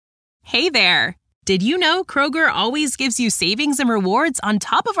Hey there! Did you know Kroger always gives you savings and rewards on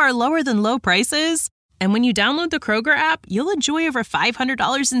top of our lower-than-low prices? And when you download the Kroger app, you'll enjoy over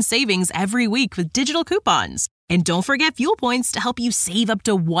 $500 in savings every week with digital coupons. And don't forget fuel points to help you save up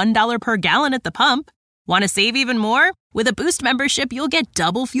to $1 per gallon at the pump. Want to save even more? With a Boost membership, you'll get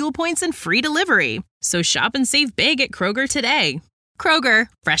double fuel points and free delivery. So shop and save big at Kroger today. Kroger,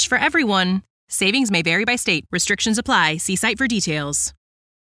 fresh for everyone. Savings may vary by state. Restrictions apply. See site for details.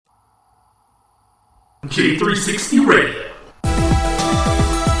 J360 Radio.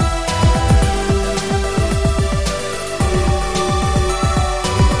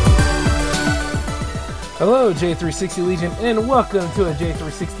 Hello, J360 Legion, and welcome to a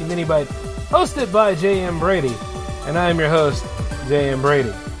J360 Mini Bite hosted by J.M. Brady. And I'm your host, J.M.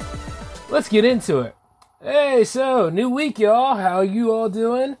 Brady. Let's get into it. Hey, so, new week, y'all. How you all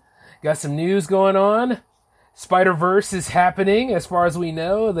doing? Got some news going on. Spider-Verse is happening, as far as we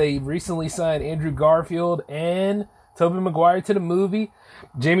know. They recently signed Andrew Garfield and Tobey Maguire to the movie.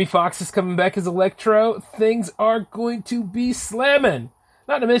 Jamie Foxx is coming back as Electro. Things are going to be slamming.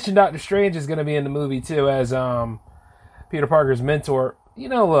 Not to mention Doctor Strange is going to be in the movie, too, as Peter Parker's mentor. You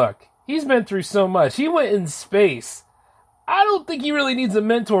know, look, he's been through so much. He went in space. I don't think he really needs a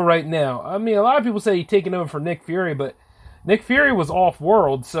mentor right now. I mean, a lot of people say he's taking over for Nick Fury, but Nick Fury was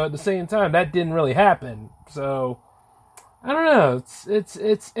off-world, so at the same time, that didn't really happen. So, I don't know.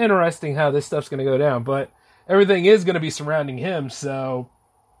 It's interesting how this stuff's going to go down, but everything is going to be surrounding him, so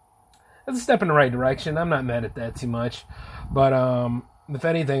it's a step in the right direction. I'm not mad at that too much. But, if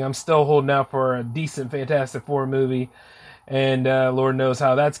anything, I'm still holding out for a decent Fantastic Four movie, and Lord knows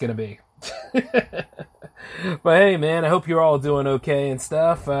how that's going to be. But hey, man, I hope you're all doing okay and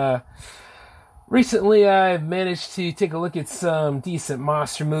stuff. Recently, I've managed to take a look at some decent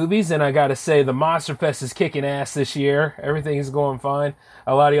monster movies, and I gotta say, the Monster Fest is kicking ass this year. Everything is going fine.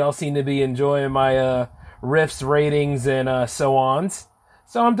 A lot of y'all seem to be enjoying my riffs, ratings, and so-ons.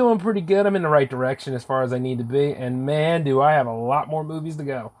 So I'm doing pretty good. I'm in the right direction as far as I need to be, and man, do I have a lot more movies to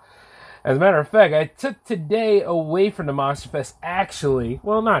go. As a matter of fact, I took today away from the Monster Fest, actually.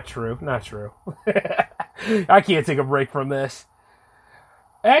 Well, not true. I can't take a break from this.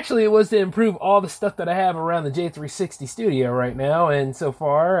 Actually, it was to improve all the stuff that I have around the J360 studio right now, and so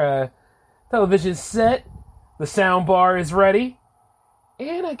far, television's set, the sound bar is ready,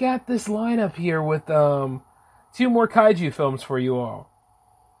 and I got this lineup here with 2 more kaiju films for you all.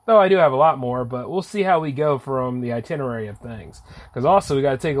 Though I do have a lot more, but we'll see how we go from the itinerary of things. Because also, we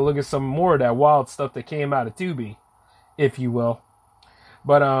got to take a look at some more of that wild stuff that came out of Tubi, if you will.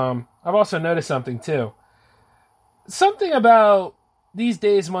 But I've also noticed something, too. Something about these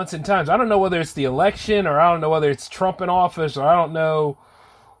days, months, and times. I don't know whether it's the election, or I don't know whether it's Trump in office, or I don't know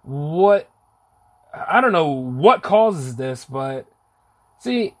what causes this, but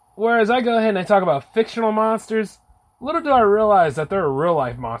see, whereas I go ahead and I talk about fictional monsters, little do I realize that there are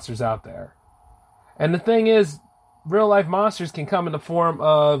real-life monsters out there. And the thing is, real-life monsters can come in the form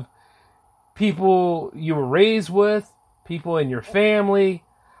of people you were raised with, people in your family,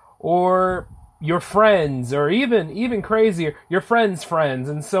 or your friends, or even crazier, your friends' friends,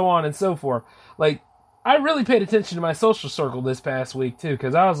 and so on and so forth. Like, I really paid attention to my social circle this past week, too,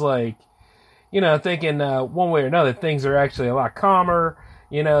 because I was like, thinking one way or another, things are actually a lot calmer,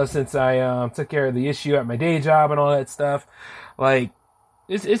 since I took care of the issue at my day job and all that stuff. Like,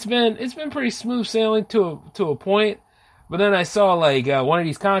 it's been pretty smooth sailing to a point, but then I saw, like, one of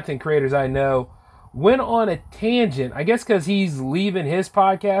these content creators I know went on a tangent, I guess because he's leaving his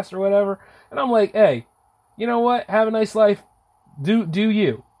podcast or whatever. And I'm like, hey, you know what? Have a nice life. Do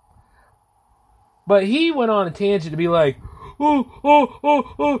you. But he went on a tangent to be like,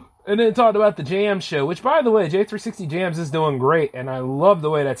 oh, and then talked about the Jam show, which, by the way, J360 Jams is doing great, and I love the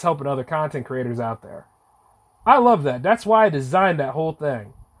way that's helping other content creators out there. I love that. That's why I designed that whole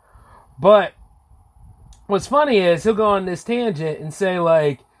thing. But what's funny is he'll go on this tangent and say,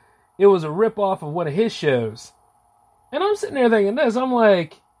 like, it was a ripoff of one of his shows. And I'm sitting there thinking this. I'm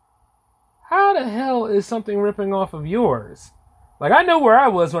like, how the hell is something ripping off of yours? Like, I know where I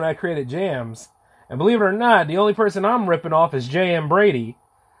was when I created Jams. And believe it or not, the only person I'm ripping off is J.M. Brady.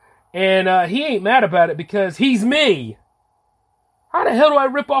 And he ain't mad about it because he's me. How the hell do I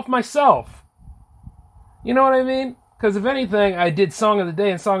rip off myself? You know what I mean? Because if anything, I did Song of the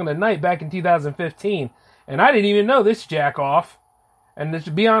Day and Song of the Night back in 2015. And I didn't even know this jack off. And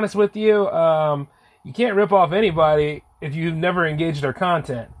to be honest with you, you can't rip off anybody if you've never engaged their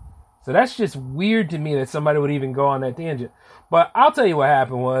content. So that's just weird to me that somebody would even go on that tangent. But I'll tell you what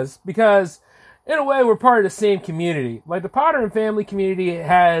happened was, because in a way we're part of the same community. Like, the Potter and Family community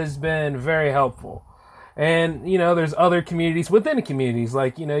has been very helpful. And, there's other communities within the communities.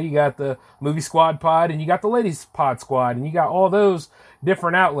 Like, you got the Movie Squad Pod and you got the Ladies Pod Squad and you got all those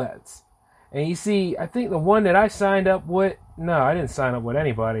different outlets. And you see, I think the one that I signed up with, no, I didn't sign up with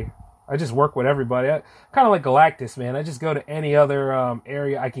anybody. I just work with everybody. Kind of like Galactus, man. I just go to any other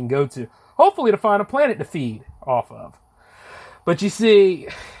area I can go to, hopefully to find a planet to feed off of. But you see,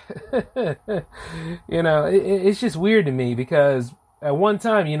 it's just weird to me because at one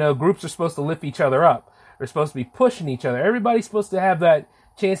time, groups are supposed to lift each other up. They're supposed to be pushing each other. Everybody's supposed to have that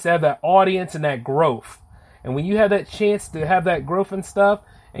chance to have that audience and that growth. And when you have that chance to have that growth and stuff,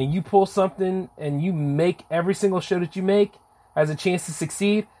 and you pull something and you make every single show that you make has a chance to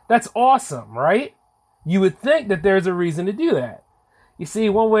succeed, that's awesome, right? You would think that there's a reason to do that. You see,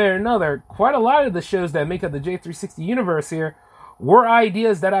 one way or another, quite a lot of the shows that make up the J360 universe here were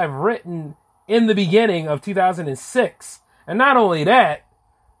ideas that I've written in the beginning of 2006. And not only that,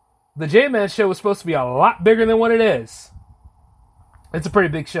 the J-Man show was supposed to be a lot bigger than what it is. It's a pretty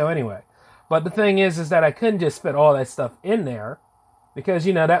big show anyway. But the thing is that I couldn't just fit all that stuff in there because,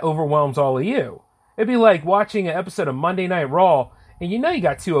 that overwhelms all of you. It'd be like watching an episode of Monday Night Raw and you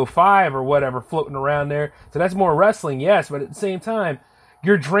got 205 or whatever floating around there. So that's more wrestling, yes, but at the same time,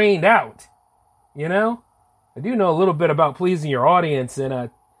 you're drained out. I do know a little bit about pleasing your audience and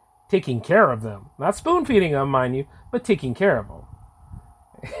taking care of them. Not spoon-feeding them, mind you, but taking care of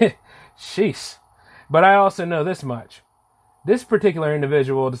them. Sheesh. But I also know this much. This particular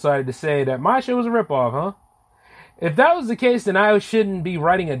individual decided to say that my show was a ripoff, huh? If that was the case, then I shouldn't be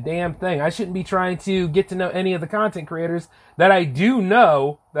writing a damn thing. I shouldn't be trying to get to know any of the content creators that I do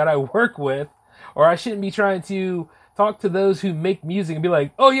know, that I work with, or I shouldn't be trying to talk to those who make music and be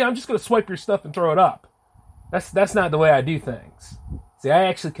like, oh yeah, I'm just going to swipe your stuff and throw it up. That's not the way I do things. See, I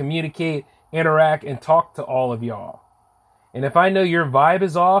actually communicate, interact, and talk to all of y'all. And if I know your vibe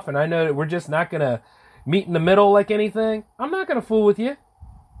is off and I know that we're just not going to meet in the middle like anything, I'm not going to fool with you.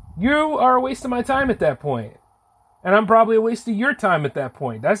 You are a waste of my time at that point. And I'm probably a waste of your time at that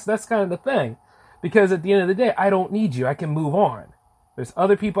point. That's kind of the thing. Because at the end of the day, I don't need you. I can move on. There's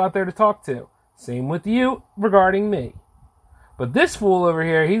other people out there to talk to. Same with you regarding me. But this fool over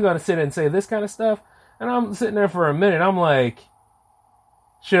here, he's going to sit and say this kind of stuff. And I'm sitting there for a minute. I'm like,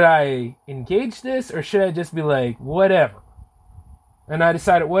 should I engage this or should I just be like, whatever? And I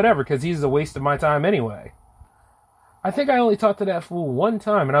decided whatever, because he's a waste of my time anyway. I think I only talked to that fool one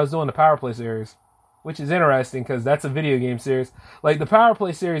time, and I was doing the Power Play series, which is interesting, because that's a video game series. Like, the Power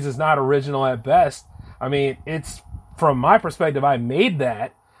Play series is not original at best. I mean, it's, from my perspective, I made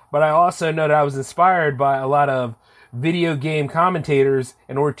that, but I also know that I was inspired by a lot of video game commentators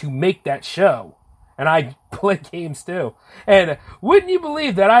in order to make that show. And I play games too. And wouldn't you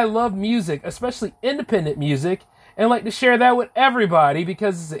believe that I love music, especially independent music, and like to share that with everybody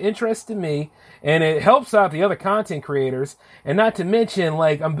because it's an interest to me and it helps out the other content creators. And not to mention,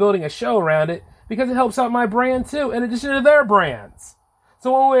 like, I'm building a show around it because it helps out my brand too, in addition to their brands.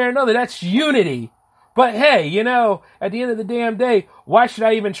 So one way or another, that's unity. But hey, at the end of the damn day, why should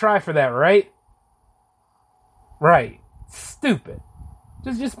I even try for that, right? Right. Stupid.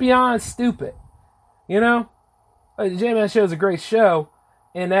 Just beyond stupid. The J-Man Show is a great show,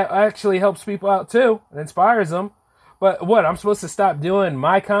 and that actually helps people out too, and inspires them. But what, I'm supposed to stop doing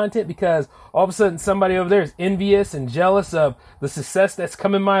my content because all of a sudden somebody over there is envious and jealous of the success that's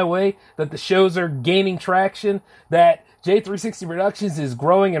coming my way, that the shows are gaining traction, that J360 Productions is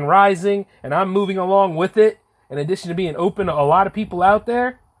growing and rising, and I'm moving along with it, in addition to being open to a lot of people out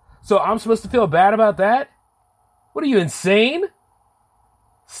there? So I'm supposed to feel bad about that? What are you, insane?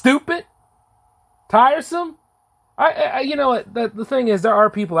 Stupid? Tiresome? The thing is, there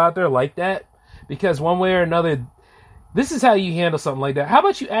are people out there like that, because one way or another, this is how you handle something like that. How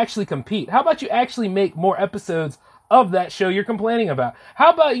about you actually compete? How about you actually make more episodes of that show you're complaining about?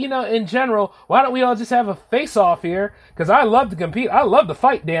 How about, in general, why don't we all just have a face-off here? Because I love to compete. I love to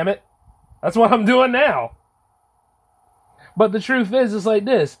fight, damn it. That's what I'm doing now. But the truth is, it's like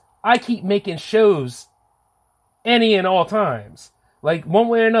this. I keep making shows any and all times. Like, one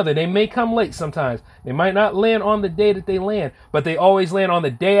way or another, they may come late sometimes. They might not land on the day that they land, but they always land on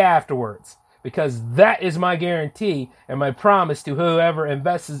the day afterwards. Because that is my guarantee and my promise to whoever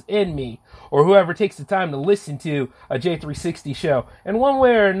invests in me or whoever takes the time to listen to a J360 show. And one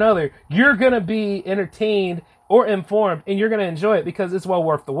way or another, you're going to be entertained or informed and you're going to enjoy it because it's well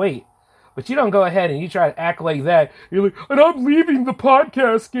worth the wait. But you don't go ahead and you try to act like that. You're like, and I'm leaving the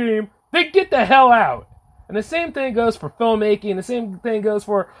podcast game. Then get the hell out. And the same thing goes for filmmaking. The same thing goes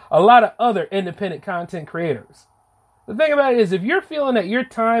for a lot of other independent content creators. The thing about it is, if you're feeling that your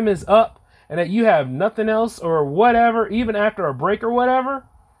time is up and that you have nothing else or whatever, even after a break or whatever,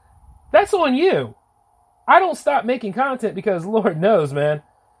 that's on you. I don't stop making content because Lord knows, man,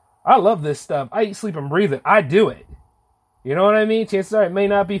 I love this stuff. I eat, sleep, and breathe it. I do it. You know what I mean? Chances are it may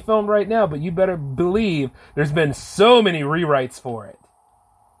not be filmed right now, but you better believe there's been so many rewrites for it.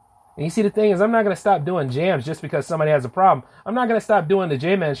 And you see, the thing is, I'm not going to stop doing jams just because somebody has a problem. I'm not going to stop doing the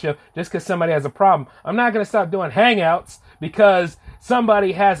J-Man show just because somebody has a problem. I'm not going to stop doing hangouts because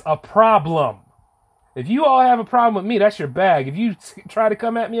somebody has a problem. If you all have a problem with me, that's your bag. If you try to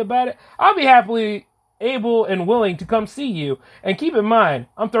come at me about it, I'll be happily able and willing to come see you. And keep in mind,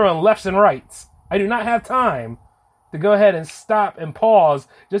 I'm throwing lefts and rights. I do not have time to go ahead and stop and pause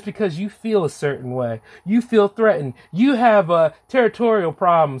just because you feel a certain way. You feel threatened. You have territorial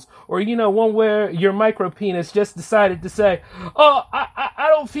problems. Or, one where your micro penis just decided to say, oh, I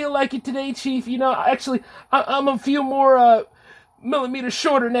don't feel like it today, Chief. Actually, I'm a few more millimeters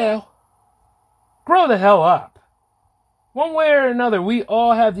shorter now. Grow the hell up. One way or another, we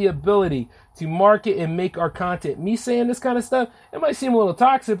all have the ability to market and make our content. Me saying this kind of stuff, it might seem a little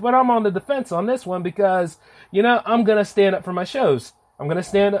toxic, but I'm on the defense on this one because, I'm going to stand up for my shows. I'm going to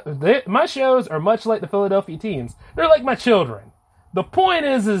stand up. My shows are much like the Philadelphia teams. They're like my children. The point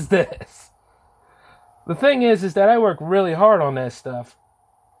is this. The thing is that I work really hard on that stuff.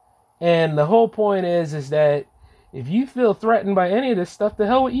 And the whole point is that if you feel threatened by any of this stuff, the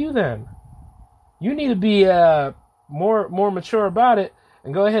hell with you then. You need to be more mature about it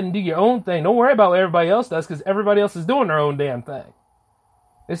and go ahead and do your own thing. Don't worry about what everybody else does because everybody else is doing their own damn thing.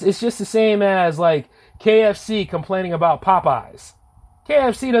 It's just the same as like KFC complaining about Popeyes.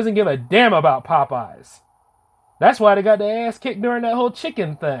 KFC doesn't give a damn about Popeyes. That's why they got their ass kicked during that whole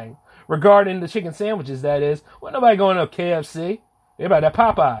chicken thing. Regarding the chicken sandwiches, that is. Well, nobody going to KFC. They're about that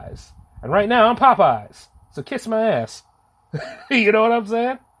Popeyes. And right now, I'm Popeyes. So kiss my ass. You know what I'm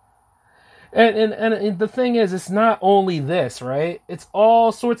saying? And the thing is, it's not only this, right? It's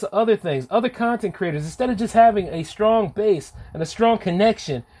all sorts of other things. Other content creators, instead of just having a strong base and a strong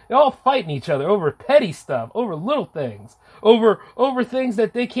connection, they're all fighting each other over petty stuff, over little things, over things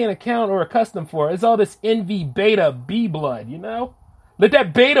that they can't account or accustom for. It's all this envy, beta, B blood, Let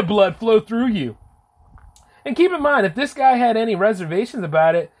that beta blood flow through you. And keep in mind, if this guy had any reservations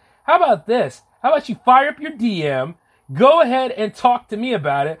about it, how about this? How about you fire up your DM, go ahead and talk to me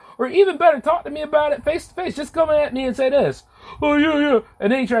about it, or even better, talk to me about it face to face. Just come at me and say this. Oh, yeah.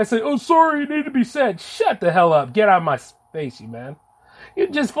 And then you try to say, oh, sorry, it needed to be said. Shut the hell up. Get out of my face, you man. You're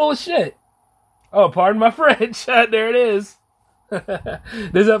just full of shit. Oh, pardon my French. There it is.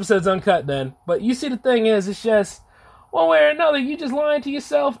 This episode's uncut then. But you see, the thing is, it's just, one way or another, you just lying to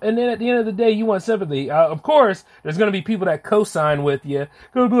yourself, and then at the end of the day, you want sympathy. Of course, there's going to be people that co-sign with you.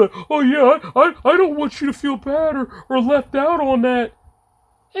 Going to be like, oh yeah, I don't want you to feel bad or left out on that.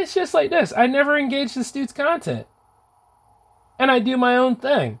 It's just like this. I never engage this dude's content. And I do my own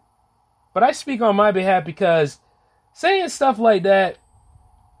thing. But I speak on my behalf because saying stuff like that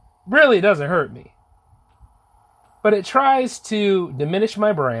really doesn't hurt me. But it tries to diminish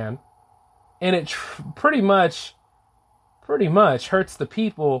my brand, and it pretty much hurts the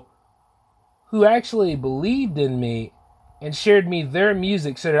people who actually believed in me and shared me their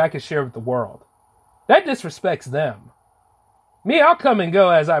music so that I could share with the world. That disrespects them. Me, I'll come and go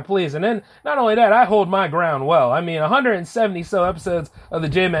as I please, and then not only that, I hold my ground well. I mean, 170 so episodes of the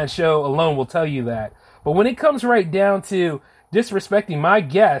J-Man Show alone will tell you that. But when it comes right down to disrespecting my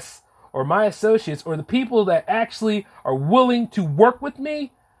guests or my associates or the people that actually are willing to work with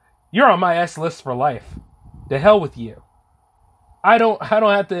me, you're on my S list for life. The hell with you. I don't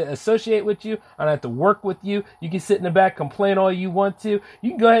have to associate with you. I don't have to work with you. You can sit in the back, complain all you want to. You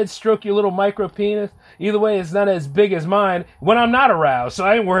can go ahead and stroke your little micro penis. Either way, it's not as big as mine when I'm not aroused, so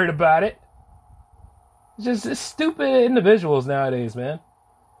I ain't worried about it. It's stupid individuals nowadays, man.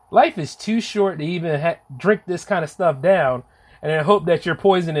 Life is too short to even drink this kind of stuff down and then hope that you're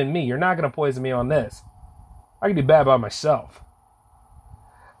poisoning me. You're not going to poison me on this. I can do bad by myself.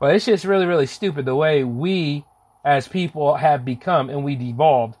 But it's just really, really stupid the way we as people have become and we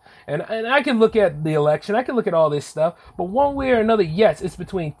devolved. And I can look at the election, I can look at all this stuff, but one way or another, yes, it's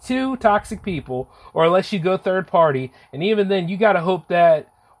between two toxic people, or unless you go third party, and even then, you gotta hope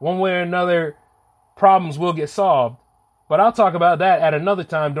that one way or another, problems will get solved. But I'll talk about that at another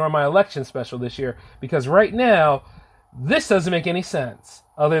time during my election special this year, because right now, this doesn't make any sense,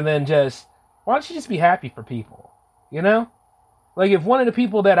 other than just, why don't you just be happy for people, Like, if one of the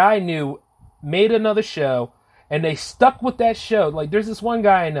people that I knew made another show, and they stuck with that show. Like, there's this one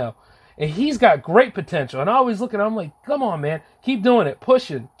guy I know, and he's got great potential. And I always look at him, I'm like, come on, man. Keep doing it.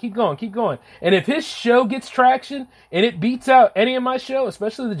 Pushing. Keep going. Keep going. And if his show gets traction, and it beats out any of my show,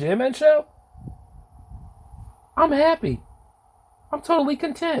 especially the J-Man show, I'm happy. I'm totally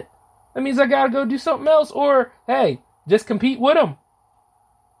content. That means I gotta go do something else, or, hey, just compete with them.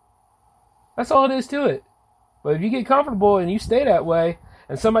 That's all it is to it. But if you get comfortable and you stay that way,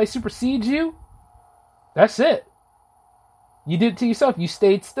 and somebody supersedes you, that's it. You did it to yourself. You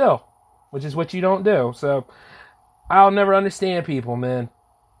stayed still, which is what you don't do. So, I'll never understand people, man.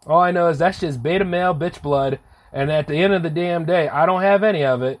 All I know is that's just beta male bitch blood, and at the end of the damn day, I don't have any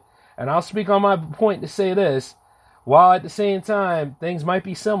of it. And I'll speak on my point to say this. While at the same time, things might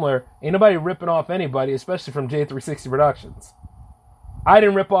be similar, ain't nobody ripping off anybody, especially from J360 Productions. I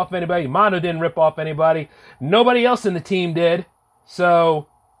didn't rip off anybody. Mono didn't rip off anybody. Nobody else in the team did. So,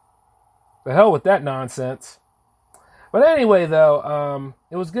 the hell with that nonsense. But anyway, though,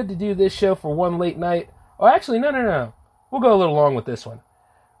 it was good to do this show for one late night. Oh, actually, no. We'll go a little long with this one.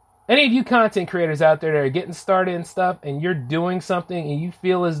 Any of you content creators out there that are getting started and stuff, and you're doing something and you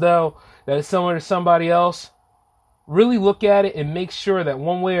feel as though that it's similar to somebody else, really look at it and make sure that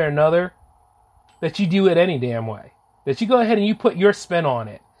one way or another, that you do it any damn way. That you go ahead and you put your spin on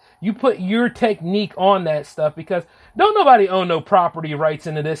it. You put your technique on that stuff, because don't nobody own no property rights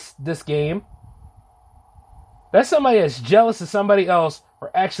into this game. That's somebody that's jealous of somebody else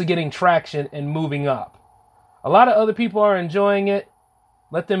for actually getting traction and moving up. A lot of other people are enjoying it.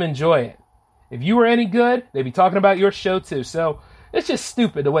 Let them enjoy it. If you were any good, they'd be talking about your show too. So it's just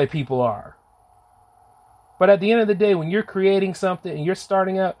stupid the way people are. But at the end of the day, when you're creating something and you're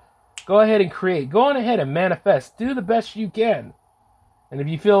starting out, go ahead and create. Go on ahead and manifest. Do the best you can. And if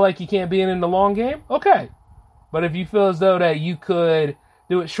you feel like you can't be in the long game, okay. But if you feel as though that you could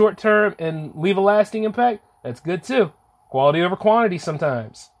do it short term and leave a lasting impact, that's good too. Quality over quantity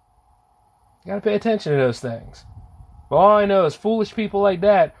sometimes. You gotta pay attention to those things. But all I know is foolish people like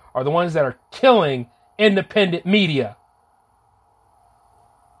that are the ones that are killing independent media.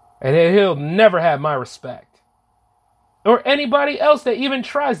 And he'll never have my respect. Or anybody else that even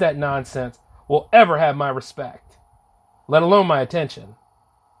tries that nonsense will ever have my respect. Let alone my attention.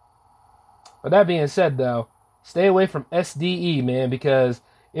 But that being said, though, stay away from SDE, man, because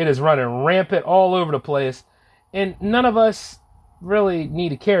it is running rampant all over the place. And none of us really need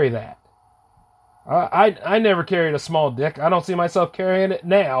to carry that. I never carried a small dick. I don't see myself carrying it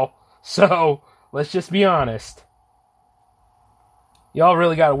now. So, let's just be honest. Y'all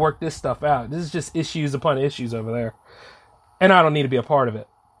really got to work this stuff out. This is just issues upon issues over there. And I don't need to be a part of it.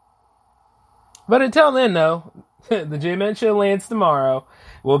 But until then, though, the J-Man Show lands tomorrow.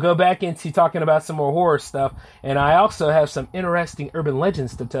 We'll go back into talking about some more horror stuff. And I also have some interesting urban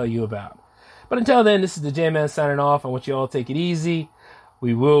legends to tell you about. But until then, this is the J-Man signing off. I want you all to take it easy.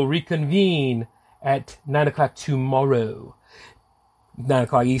 We will reconvene at 9 o'clock tomorrow. 9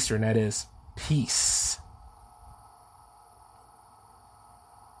 o'clock Eastern, that is. Peace.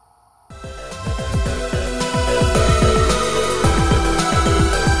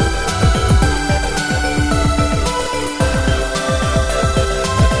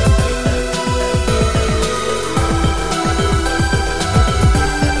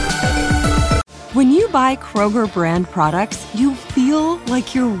 When you buy Kroger brand products, you feel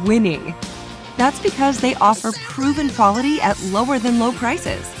like you're winning. That's because they offer proven quality at lower than low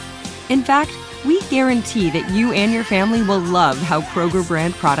prices. In fact, we guarantee that you and your family will love how Kroger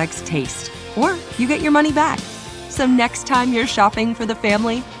brand products taste, or you get your money back. So next time you're shopping for the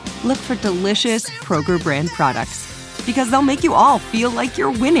family, look for delicious Kroger brand products, because they'll make you all feel like you're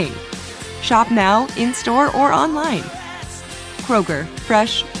winning. Shop now, in-store, or online. Kroger,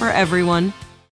 fresh for everyone.